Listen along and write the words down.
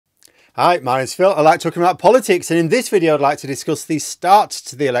Hi, my name's Phil. I like talking about politics, and in this video I'd like to discuss the start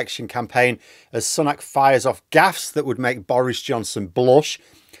to the election campaign as Sunak fires off gaffes that would make Boris Johnson blush,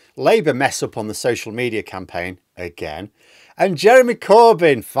 Labour mess up on the social media campaign again, and Jeremy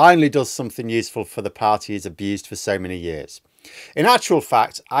Corbyn finally does something useful for the party he's abused for so many years. In actual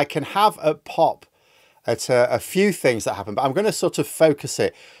fact, I can have a pop at a few things that happen, but I'm going to sort of focus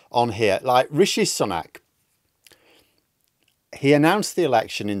it on here. Like Rishi Sunak, he announced the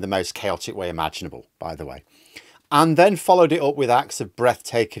election in the most chaotic way imaginable, by the way, and then followed it up with acts of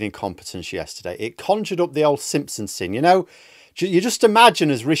breathtaking incompetence yesterday. It conjured up the old Simpsons scene. You know, you just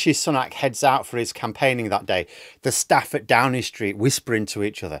imagine as Rishi Sunak heads out for his campaigning that day, the staff at Downing Street whispering to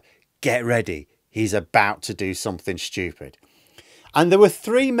each other, "Get ready, he's about to do something stupid." And there were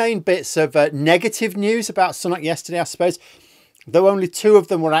three main bits of negative news about Sunak yesterday, I suppose. Though only two of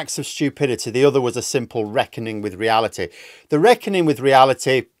them were acts of stupidity, the other was a simple reckoning with reality. The reckoning with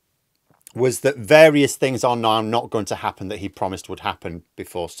reality was that various things are now not going to happen that he promised would happen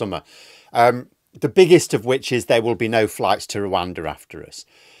before summer. The biggest of which is there will be no flights to Rwanda after us.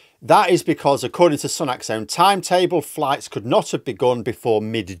 That is because, according to Sunak's own timetable, flights could not have begun before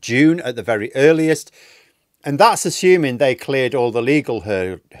mid-June at the very earliest. And that's assuming they cleared all the legal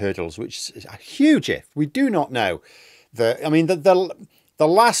hurdles, which is a huge if. We do not know. The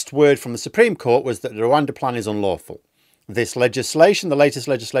last word from the Supreme Court was that the Rwanda plan is unlawful. This legislation, the latest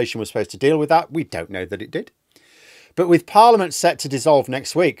legislation, was supposed to deal with that. We don't know that it did. But with Parliament set to dissolve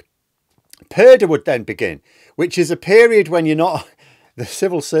next week, Purdah would then begin, which is a period when the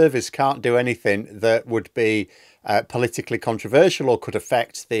civil service can't do anything that would be politically controversial or could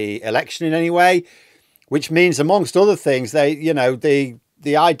affect the election in any way, which means, amongst other things,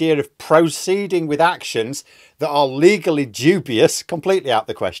 the idea of proceeding with actions that are legally dubious, completely out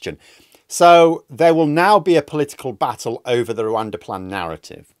the question. So there will now be a political battle over the Rwanda plan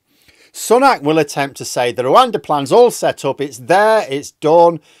narrative. Sunak will attempt to say the Rwanda plan's all set up, it's there, it's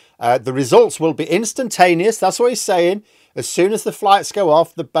done, the results will be instantaneous, that's what he's saying. As soon as the flights go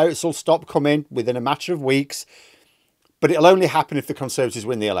off, the boats will stop coming within a matter of weeks. But it'll only happen if the Conservatives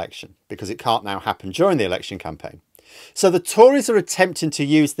win the election, because it can't now happen during the election campaign. So the Tories are attempting to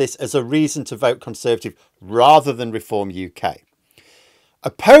use this as a reason to vote Conservative rather than Reform UK.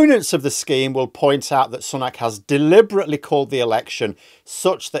 Opponents of the scheme will point out that Sunak has deliberately called the election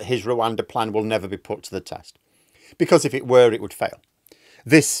such that his Rwanda plan will never be put to the test, because if it were, it would fail.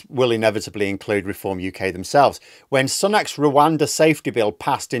 This will inevitably include Reform UK themselves. When Sunak's Rwanda safety bill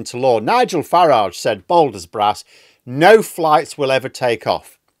passed into law, Nigel Farage said bold as brass, "No flights will ever take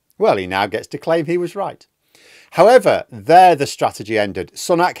off." Well, he now gets to claim he was right. However, there the strategy ended.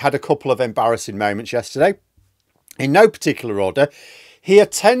 Sunak had a couple of embarrassing moments yesterday. In no particular order, he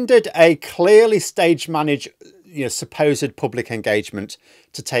attended a clearly stage-managed, supposed public engagement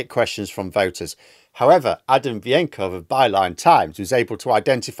to take questions from voters. However, Adam Vienkov of Byline Times was able to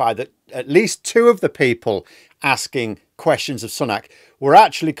identify that at least two of the people asking questions of Sunak were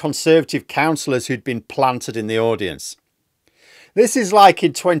actually Conservative councillors who'd been planted in the audience. This is like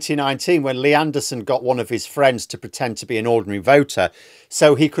in 2019 when Lee Anderson got one of his friends to pretend to be an ordinary voter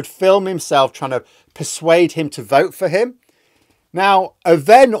so he could film himself trying to persuade him to vote for him. Now, a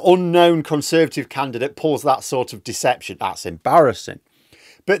then unknown Conservative candidate pulls that sort of deception. That's embarrassing.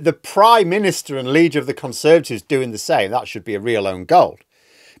 But the Prime Minister and leader of the Conservatives doing the same, that should be a real own goal.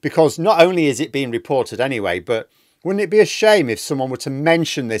 Because not only is it being reported anyway, but wouldn't it be a shame if someone were to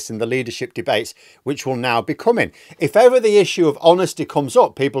mention this in the leadership debates, which will now be coming? If ever the issue of honesty comes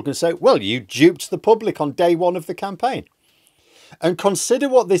up, people can say, well, you duped the public on day one of the campaign. And consider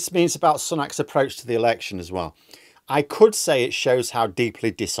what this means about Sunak's approach to the election as well. I could say it shows how deeply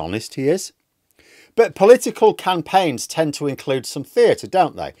dishonest he is. But political campaigns tend to include some theatre,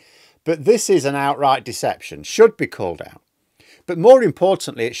 don't they? But this is an outright deception, should be called out. But more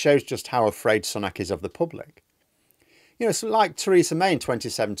importantly, it shows just how afraid Sunak is of the public. So like Theresa May in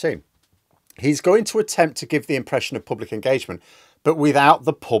 2017, he's going to attempt to give the impression of public engagement, but without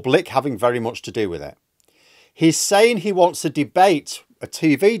the public having very much to do with it. He's saying he wants a debate, a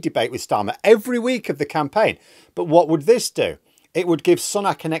TV debate with Starmer every week of the campaign. But what would this do? It would give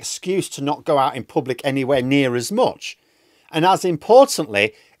Sunak an excuse to not go out in public anywhere near as much. And as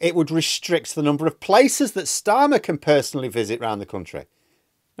importantly, it would restrict the number of places that Starmer can personally visit around the country.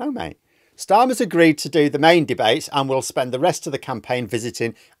 No, mate. Starmer's agreed to do the main debates and will spend the rest of the campaign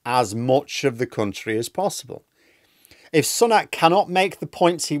visiting as much of the country as possible. If Sunak cannot make the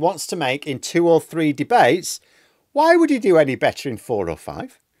points he wants to make in 2 or 3 debates, why would he do any better in 4 or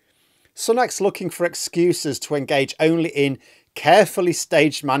 5? Sunak's looking for excuses to engage only in carefully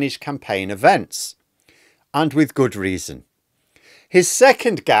staged managed campaign events. And with good reason. His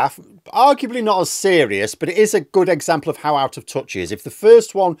second gaffe, arguably not as serious, but it is a good example of how out of touch he is. If the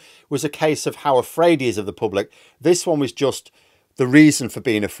first one was a case of how afraid he is of the public, this one was just the reason for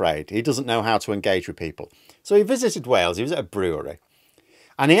being afraid. He doesn't know how to engage with people. So he visited Wales, he was at a brewery,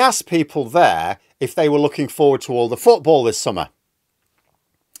 and he asked people there if they were looking forward to all the football this summer.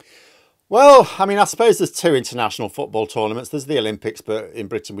 Well, I mean, I suppose there's 2 international football tournaments. There's the Olympics, but in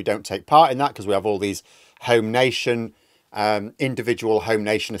Britain we don't take part in that because we have all these home nation, individual home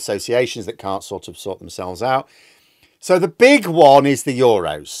nation associations that can't sort themselves out. So the big one is the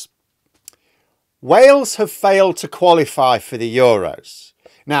Euros. Wales have failed to qualify for the Euros.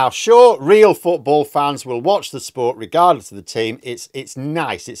 Now, sure, real football fans will watch the sport regardless of the team. It's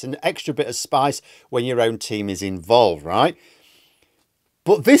nice. It's an extra bit of spice when your own team is involved, right?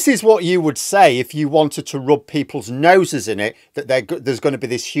 But this is what you would say if you wanted to rub people's noses in it, that there's going to be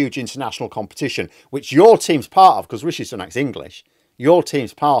this huge international competition, which your team's part of, because Rishi Sunak's English, your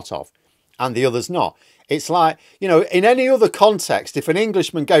team's part of, and the others not. It's like, you know, in any other context, if an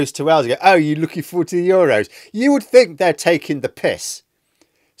Englishman goes to Wales and goes, oh, you're looking forward to the Euros, you would think they're taking the piss.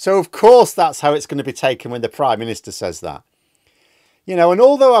 So, of course, that's how it's going to be taken when the Prime Minister says that. You know, and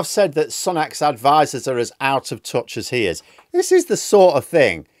although I've said that Sunak's advisors are as out of touch as he is, this is the sort of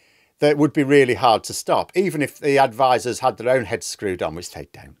thing that would be really hard to stop, even if the advisors had their own heads screwed on, which they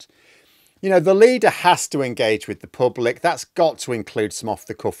don't. You know, the leader has to engage with the public. That's got to include some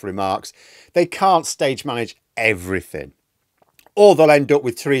off-the-cuff remarks. They can't stage manage everything. Or they'll end up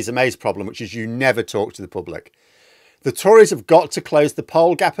with Theresa May's problem, which is you never talk to the public. The Tories have got to close the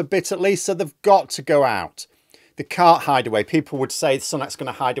poll gap a bit at least, so they've got to go out. They can't hide away. People would say Sunak's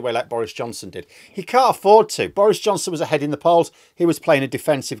going to hide away like Boris Johnson did. He can't afford to. Boris Johnson was ahead in the polls. He was playing a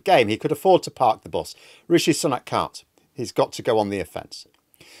defensive game. He could afford to park the bus. Rishi Sunak can't. He's got to go on the offence.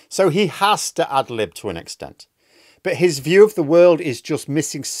 So he has to ad-lib to an extent. But his view of the world is just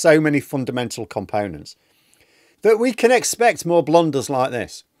missing so many fundamental components that we can expect more blunders like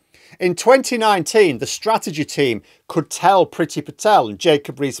this. In 2019, the strategy team could tell Priti Patel and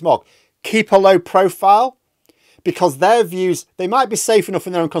Jacob Rees-Mogg, keep a low profile, because their views, they might be safe enough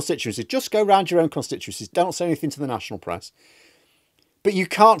in their own constituencies. Just go around your own constituencies. Don't say anything to the national press. But you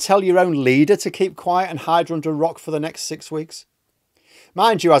can't tell your own leader to keep quiet and hide under a rock for the next 6 weeks.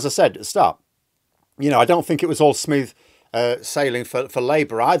 Mind you, as I said at the start, you know, I don't think it was all smooth sailing for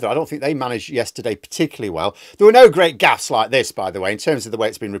Labour either. I don't think they managed yesterday particularly well. There were no great gaffes like this, by the way, in terms of the way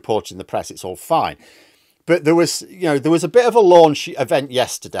it's been reported in the press. It's all fine. But there was, you know, there was a bit of a launch event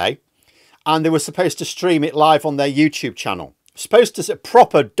yesterday, and they were supposed to stream it live on their YouTube channel. Supposed to, a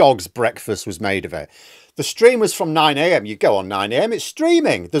proper dog's breakfast was made of it. The stream was from 9 a.m. You go on 9 a.m. It's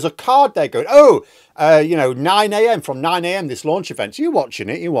streaming. There's a card there going, you know, 9 a.m. From 9 a.m. this launch event. So you're watching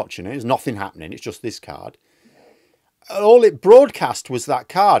it. You're watching it. There's nothing happening. It's just this card. All it broadcast was that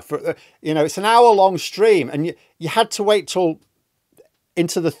card. For you know, it's an hour-long stream, and you had to wait till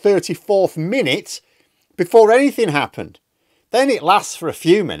into the 34th minute before anything happened. Then it lasts for a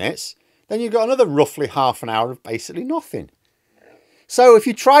few minutes. Then you've got another roughly half an hour of basically nothing. So if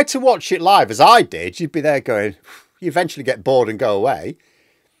you tried to watch it live, as I did, you'd be there going, you eventually get bored and go away.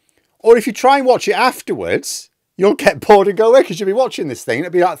 Or if you try and watch it afterwards, you'll get bored and go away because you'll be watching this thing.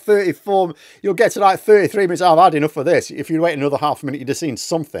 It'll be like 34, you'll get to like 33 minutes. Oh, I've had enough of this. If you wait another half a minute, you'd have seen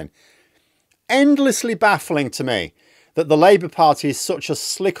something. Endlessly baffling to me that the Labour Party is such a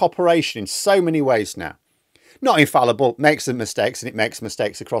slick operation in so many ways now. Not infallible, makes some mistakes, and it makes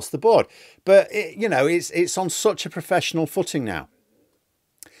mistakes across the board. But, you know, it's on such a professional footing now.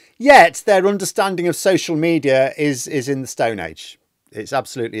 Yet their understanding of social media is in the Stone Age. It's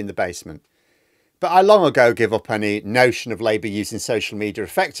absolutely in the basement. But I long ago give up any notion of Labour using social media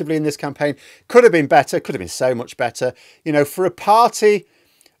effectively in this campaign. Could have been better, could have been so much better. You know, for a party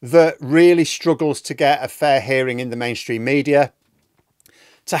that really struggles to get a fair hearing in the mainstream media,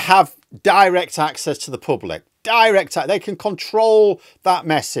 to have direct access to the public, they can control that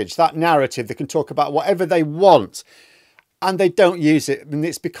message, that narrative, they can talk about whatever they want. And they don't use it, and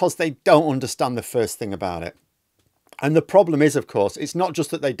it's because they don't understand the first thing about it. And the problem is, of course, it's not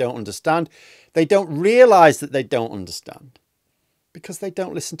just that they don't understand. They don't realise that they don't understand because they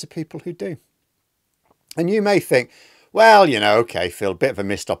don't listen to people who do. And you may think, well, you know, okay, Phil, bit of a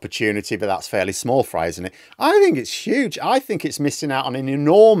missed opportunity, but that's fairly small fry, isn't it? I think it's huge. I think it's missing out on an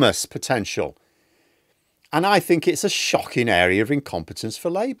enormous potential. And I think it's a shocking area of incompetence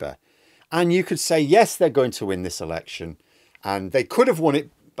for Labour. And you could say, yes, they're going to win this election. And they could have won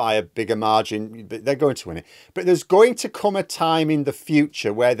it by a bigger margin, but they're going to win it. But there's going to come a time in the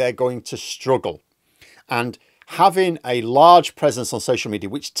future where they're going to struggle. And having a large presence on social media,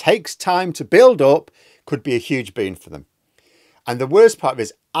 which takes time to build up, could be a huge boon for them. And the worst part of it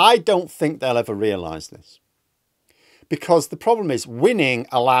is, I don't think they'll ever realise this. Because the problem is, winning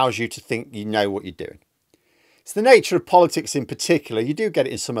allows you to think you know what you're doing. It's the nature of politics in particular. You do get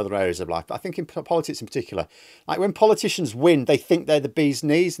it in some other areas of life, but I think in politics in particular, like when politicians win, they think they're the bee's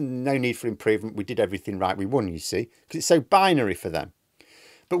knees and no need for improvement. We did everything right. We won, you see, because it's so binary for them.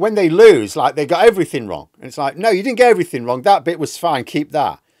 But when they lose, like they got everything wrong. And it's like, no, you didn't get everything wrong. That bit was fine. Keep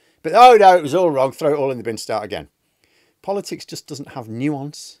that. But oh no, it was all wrong. Throw it all in the bin, start again. Politics just doesn't have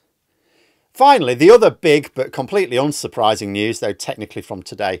nuance. Finally, the other big but completely unsurprising news, though technically from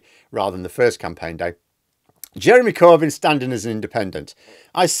today rather than the first campaign day, Jeremy Corbyn standing as an independent.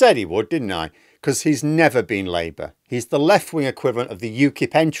 I said he would, didn't I? Because he's never been Labour. He's the left-wing equivalent of the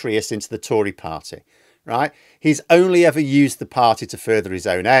UKIP entryist into the Tory party, right? He's only ever used the party to further his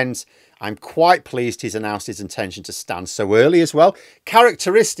own ends. I'm quite pleased he's announced his intention to stand so early as well.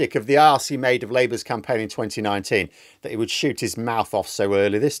 Characteristic of the arse he made of Labour's campaign in 2019, that he would shoot his mouth off so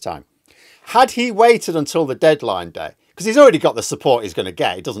early this time. Had he waited until the deadline day, because he's already got the support he's going to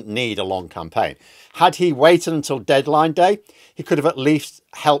get, he doesn't need a long campaign. Had he waited until deadline day, he could have at least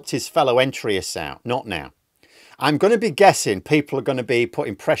helped his fellow entryists out, not now. I'm going to be guessing people are going to be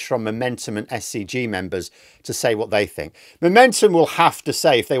putting pressure on Momentum and SCG members to say what they think. Momentum will have to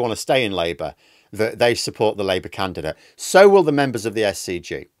say, if they want to stay in Labour, that they support the Labour candidate. So will the members of the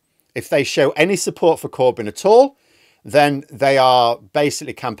SCG. If they show any support for Corbyn at all, then they are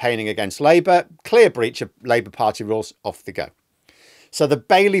basically campaigning against Labour. Clear breach of Labour Party rules, off they go. So the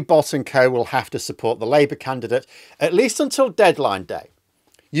Bailey, Bott and Co will have to support the Labour candidate, at least until deadline day.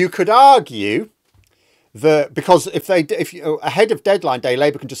 You could argue that because if ahead of deadline day,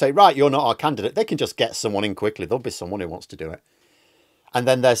 Labour can just say, right, you're not our candidate. They can just get someone in quickly. There'll be someone who wants to do it. And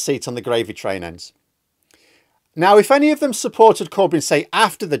then their seat on the gravy train ends. Now, if any of them supported Corbyn, say,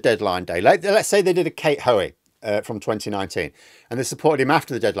 after the deadline day, let's say they did a Kate Hoey, from 2019 and they supported him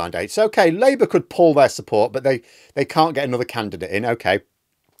after the deadline date. So, okay, Labour could pull their support, but they can't get another candidate in. Okay,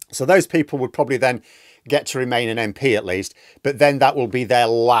 so those people would probably then get to remain an MP at least, but then that will be their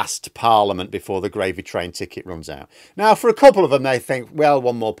last parliament before the gravy train ticket runs out. Now, for a couple of them, they think, well,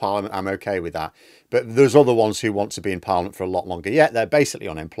 one more parliament, I'm okay with that. But there's other ones who want to be in parliament for a lot longer. Yet they're basically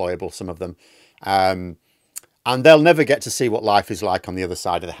unemployable, some of them. And they'll never get to see what life is like on the other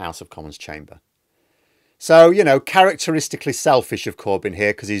side of the House of Commons chamber. So, you know, characteristically selfish of Corbyn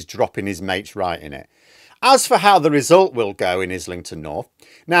here because he's dropping his mates right in it. As for how the result will go in Islington North,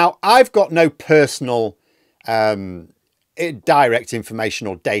 now, I've got no personal direct information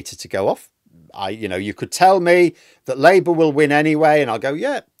or data to go off. You could tell me that Labour will win anyway, and I'll go,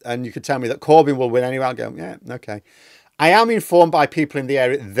 yeah. And you could tell me that Corbyn will win anyway, I'll go, yeah, okay. I am informed by people in the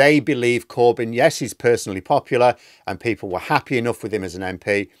area, they believe Corbyn, yes, he's personally popular, and people were happy enough with him as an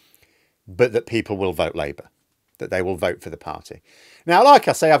MP, but that people will vote Labour, that they will vote for the party. Now, like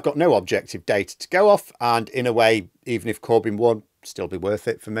I say, I've got no objective data to go off, and in a way, even if Corbyn won, still be worth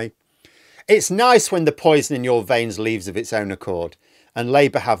it for me. It's nice when the poison in your veins leaves of its own accord, and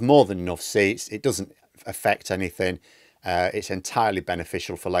Labour have more than enough seats. It doesn't affect anything. It's entirely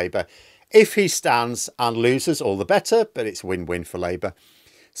beneficial for Labour. If he stands and loses, all the better, but it's win-win for Labour.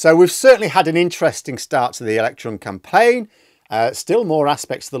 So we've certainly had an interesting start to the election campaign. Still more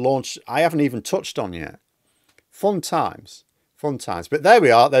aspects of the launch I haven't even touched on yet. Fun times. Fun times. But there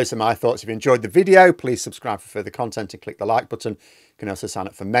we are. Those are my thoughts. If you enjoyed the video, please subscribe for further content and click the like button. You can also sign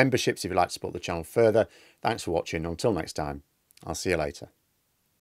up for memberships if you'd like to support the channel further. Thanks for watching. Until next time, I'll see you later.